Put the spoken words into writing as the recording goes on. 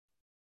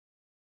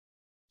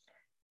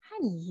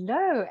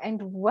Hello,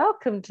 and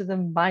welcome to the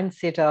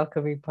Mindset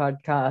Alchemy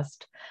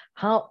podcast.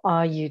 How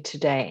are you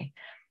today?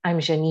 I'm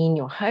Janine,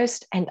 your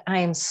host, and I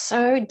am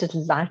so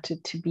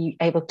delighted to be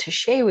able to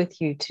share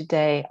with you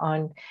today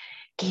on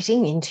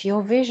getting into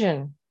your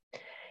vision.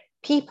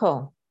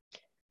 People,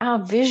 our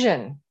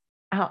vision,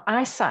 our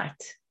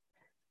eyesight,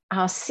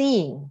 our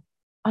seeing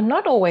are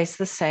not always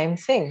the same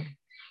thing.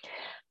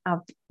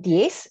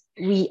 Yes,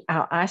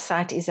 our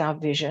eyesight is our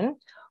vision.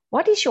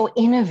 What is your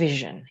inner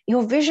vision?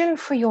 Your vision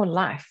for your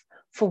life,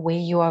 for where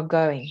you are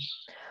going.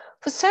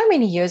 For so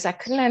many years, I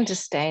couldn't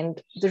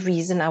understand the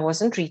reason I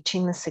wasn't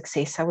reaching the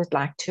success I would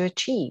like to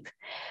achieve.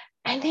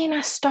 And then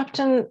I stopped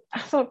and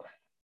I thought,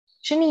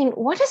 Janine,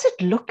 what does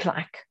it look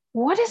like?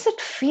 What does it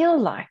feel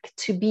like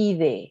to be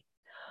there?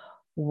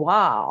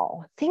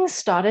 Wow, things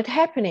started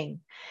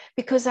happening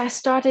because I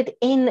started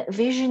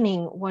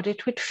envisioning what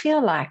it would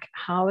feel like,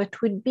 how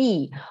it would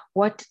be,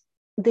 what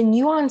the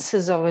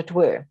nuances of it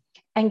were.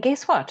 And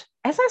guess what?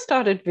 As I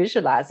started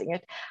visualizing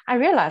it, I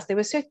realized there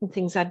were certain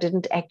things I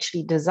didn't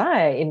actually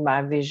desire in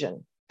my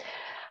vision.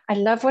 I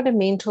love what a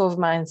mentor of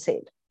mine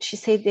said. She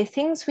said, there are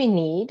things we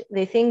need,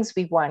 there are things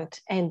we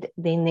want, and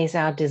then there's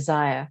our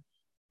desire.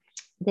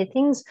 There are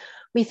things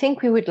we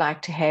think we would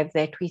like to have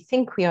that we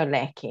think we are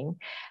lacking.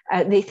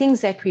 There are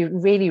things that we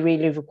really,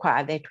 really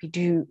require, that we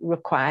do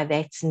require,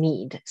 that's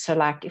need. So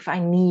like if I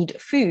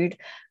need food,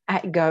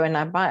 I go and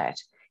I buy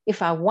it.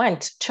 If I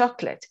want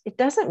chocolate, it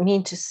doesn't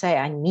mean to say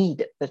I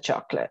need the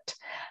chocolate.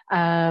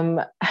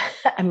 I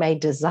may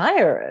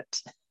desire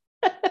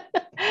it.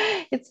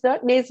 It's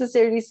not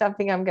necessarily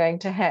something I'm going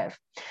to have.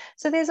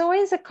 So there's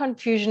always a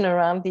confusion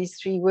around these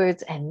three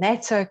words, and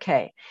that's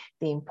okay.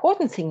 The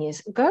important thing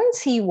is go and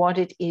see what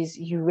it is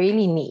you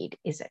really need.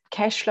 Is it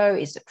cash flow?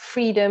 Is it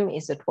freedom?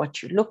 Is it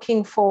what you're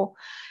looking for?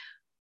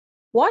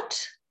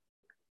 What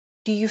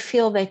do you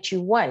feel that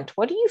you want?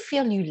 What do you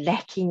feel you're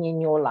lacking in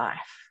your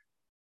life?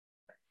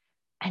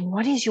 And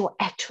what is your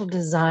actual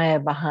desire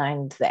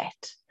behind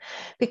that?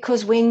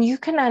 Because when you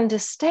can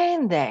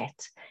understand that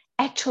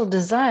actual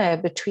desire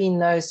between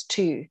those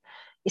two,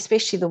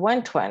 especially the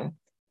want one,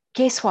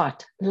 guess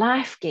what?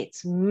 Life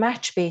gets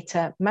much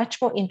better, much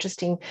more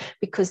interesting,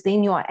 because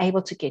then you are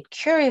able to get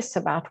curious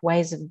about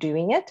ways of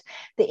doing it,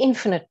 the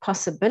infinite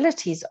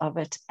possibilities of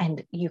it,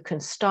 and you can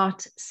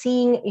start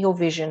seeing your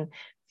vision,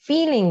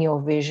 feeling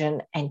your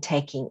vision, and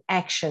taking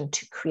action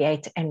to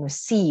create and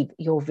receive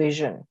your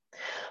vision.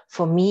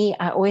 For me,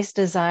 I always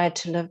desired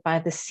to live by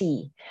the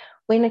sea.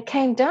 When it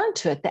came down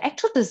to it, the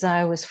actual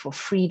desire was for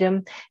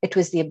freedom. It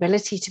was the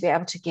ability to be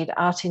able to get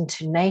out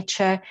into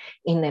nature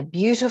in a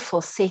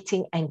beautiful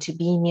setting and to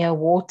be near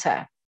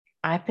water.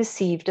 I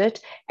perceived it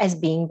as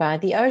being by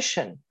the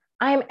ocean.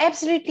 I am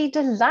absolutely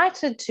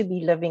delighted to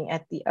be living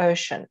at the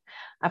ocean.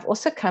 I've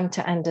also come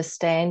to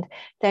understand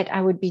that I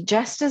would be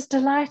just as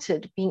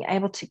delighted being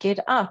able to get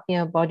out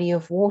near a body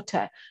of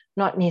water,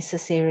 not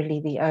necessarily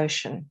the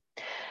ocean.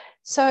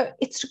 So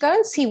it's to go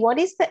and see what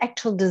is the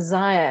actual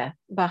desire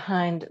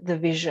behind the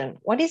vision.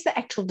 What is the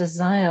actual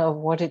desire of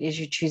what it is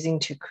you're choosing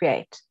to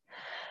create?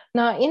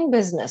 Now, in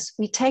business,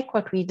 we take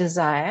what we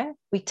desire,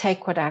 we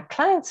take what our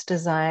clients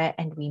desire,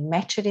 and we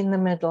match it in the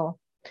middle.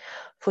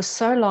 For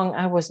so long,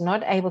 I was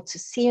not able to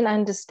see and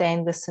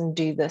understand this and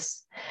do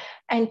this.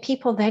 And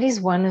people, that is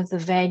one of the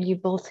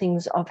valuable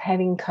things of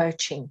having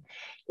coaching,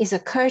 is a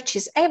coach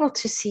is able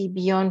to see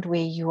beyond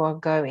where you are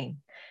going.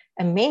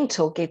 A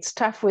mentor gets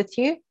tough with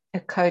you, a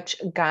coach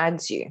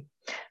guides you.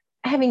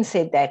 Having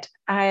said that,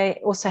 I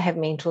also have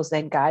mentors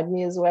that guide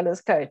me as well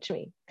as coach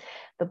me.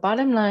 The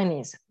bottom line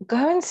is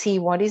go and see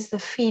what is the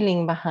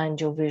feeling behind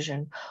your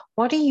vision.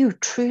 What are you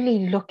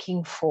truly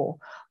looking for?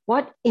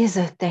 What is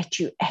it that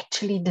you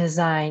actually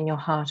desire in your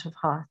heart of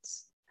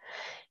hearts?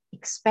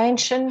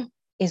 Expansion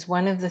is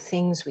one of the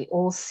things we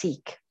all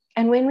seek.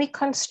 And when we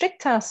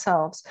constrict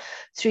ourselves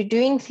through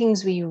doing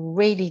things we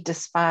really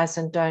despise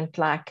and don't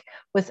like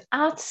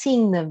without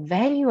seeing the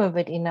value of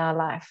it in our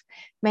life,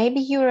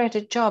 maybe you're at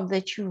a job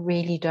that you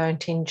really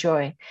don't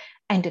enjoy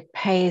and it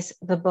pays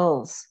the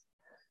bills.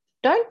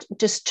 Don't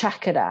just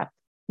chuck it up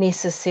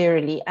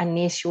necessarily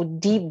unless your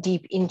deep,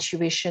 deep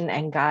intuition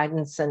and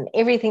guidance and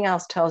everything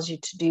else tells you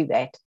to do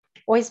that.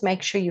 Always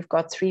make sure you've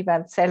got 3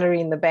 months' salary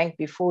in the bank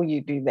before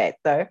you do that,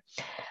 though.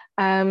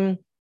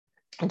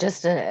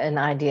 Just an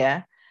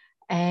idea.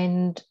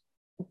 And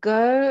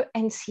go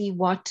and see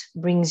what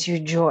brings you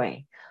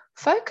joy.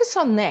 Focus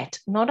on that,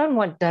 not on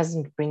what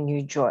doesn't bring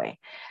you joy.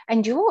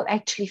 And you will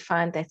actually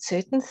find that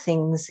certain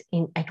things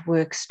at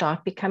work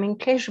start becoming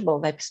pleasurable,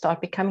 they start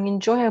becoming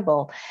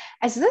enjoyable.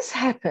 As this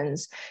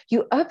happens,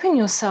 you open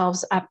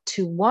yourselves up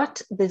to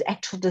what the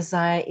actual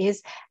desire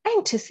is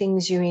and to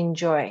things you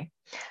enjoy.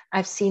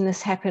 I've seen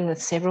this happen with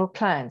several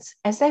clients.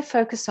 As they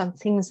focus on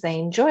things they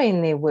enjoy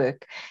in their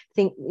work,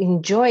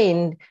 enjoy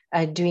in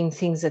doing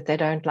things that they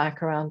don't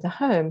like around the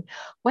home,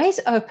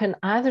 ways open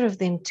either of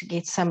them to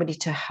get somebody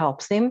to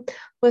help them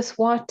with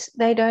what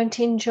they don't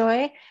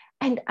enjoy,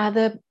 and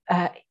other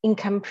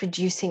income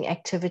producing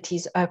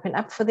activities open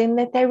up for them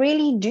that they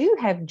really do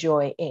have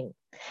joy in.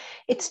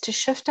 It's to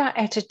shift our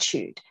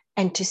attitude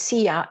and to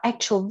see our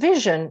actual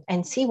vision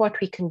and see what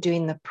we can do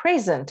in the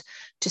present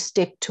to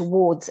step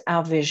towards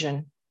our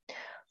vision.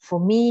 For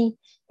me,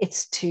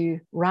 it's to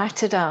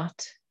write it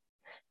out,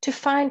 to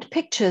find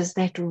pictures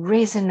that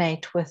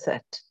resonate with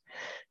it,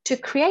 to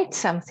create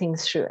something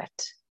through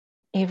it.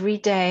 Every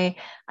day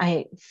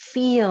I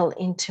feel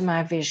into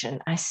my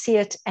vision. I see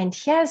it. And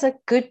here's a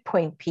good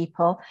point,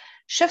 people.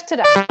 Shift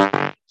it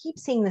up. Keep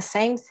seeing the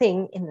same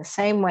thing in the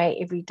same way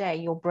every day.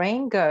 Your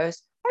brain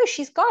goes, oh,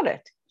 she's got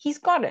it. He's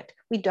got it.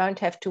 We don't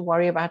have to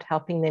worry about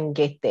helping them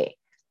get there.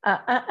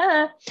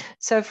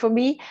 So for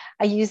me,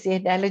 I use the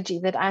analogy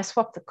that I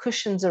swap the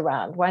cushions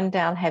around. One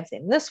day I'll have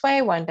them this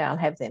way, one day I'll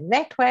have them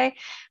that way,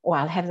 or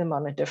I'll have them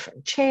on a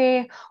different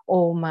chair,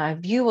 or my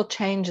view will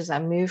change as I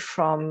move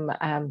from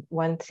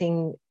one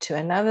thing to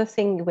another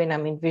thing when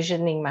I'm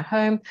envisioning my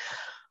home.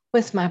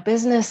 With my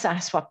business, I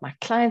swap my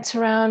clients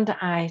around.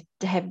 I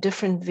have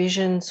different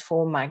visions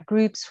for my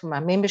groups, for my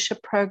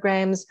membership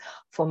programs,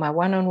 for my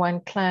one-on-one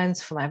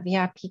clients, for my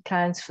VIP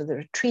clients, for the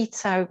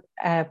retreats I'm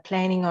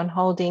planning on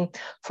holding,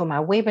 for my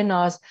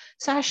webinars.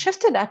 So I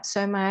shifted up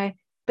so my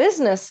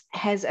business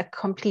has a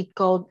complete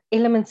gold,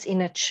 elements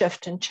in it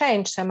shift and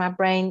change. So my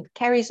brain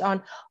carries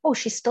on, oh,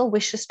 she still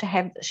wishes to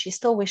have this. She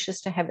still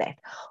wishes to have that.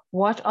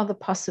 What are the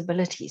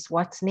possibilities?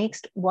 What's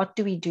next? What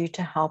do we do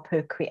to help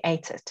her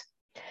create it?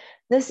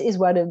 This is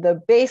one of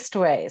the best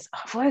ways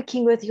of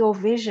working with your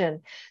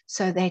vision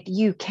so that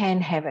you can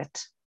have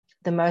it.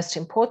 The most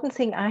important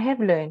thing I have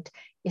learned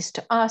is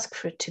to ask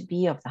for it to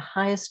be of the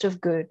highest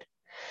of good,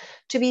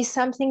 to be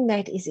something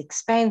that is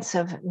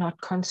expansive,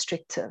 not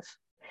constrictive.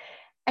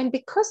 And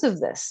because of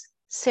this,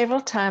 several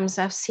times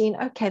I've seen,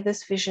 okay,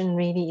 this vision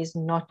really is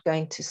not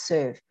going to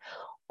serve.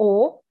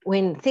 Or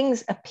when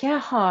things appear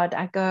hard,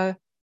 I go,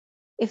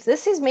 if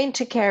this is meant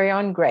to carry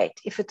on, great.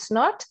 If it's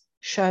not,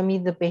 show me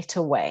the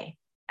better way.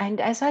 And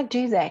as I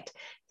do that,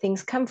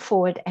 things come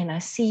forward and I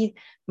see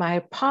my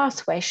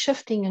pathway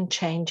shifting and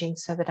changing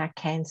so that I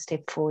can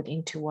step forward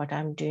into what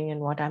I'm doing and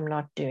what I'm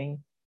not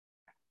doing.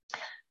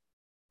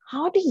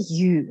 How do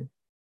you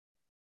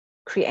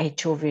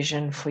create your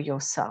vision for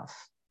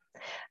yourself?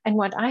 And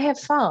what I have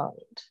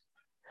found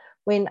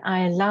when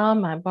I allow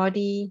my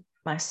body,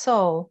 my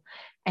soul,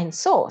 and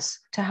source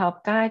to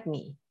help guide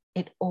me,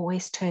 it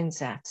always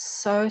turns out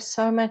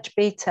so much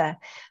better,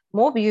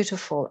 more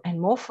beautiful, and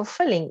more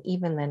fulfilling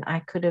even than I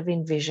could have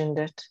envisioned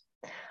it.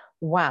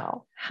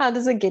 Wow, how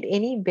does it get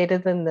any better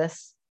than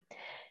this?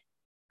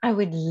 I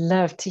would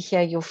love to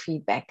hear your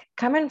feedback.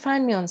 Come and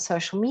find me on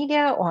social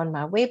media or on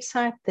my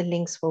website. The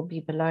links will be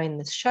below in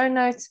the show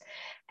notes.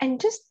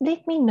 And just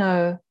let me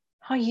know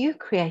how you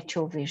create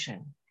your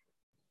vision.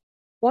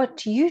 What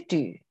do you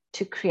do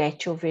to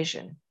create your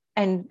vision?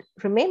 And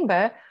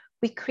remember,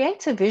 we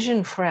create a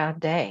vision for our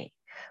day.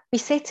 We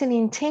set an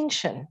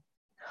intention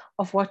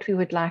of what we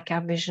would like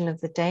our vision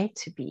of the day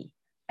to be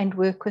and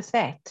work with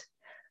that.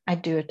 I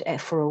do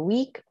it for a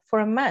week, for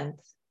a month,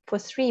 for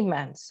 3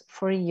 months,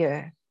 for a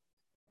year.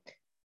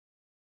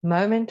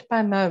 Moment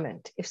by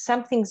moment. If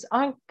some things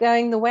aren't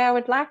going the way I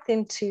would like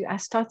them to, I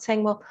start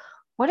saying, well,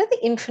 what are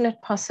the infinite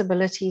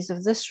possibilities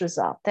of this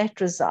result, that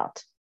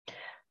result?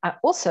 I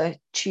also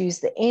choose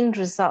the end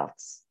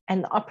results.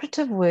 And the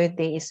operative word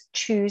there is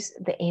choose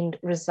the end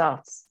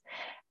results.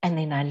 And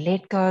then I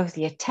let go of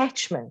the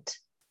attachment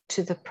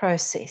to the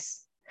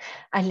process.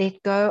 I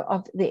let go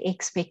of the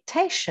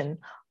expectation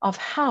of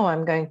how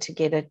I'm going to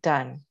get it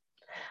done.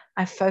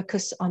 I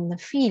focus on the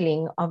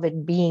feeling of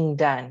it being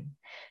done,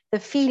 the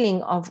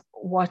feeling of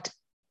what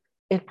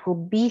it will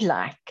be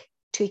like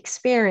to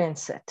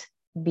experience it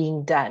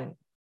being done.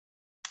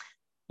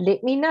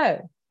 Let me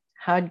know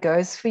how it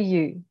goes for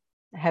you.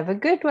 Have a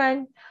good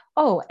one.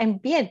 Oh, and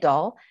be a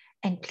doll,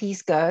 and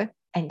please go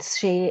and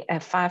share a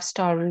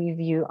 5-star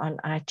review on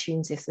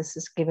iTunes if this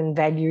has given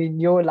value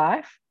in your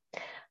life.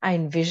 I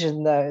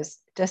envision those,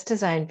 just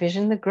as I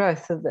envision the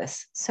growth of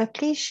this. So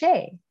please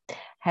share.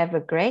 Have a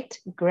great,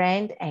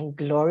 grand, and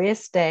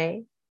glorious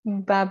day.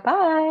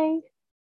 Bye-bye.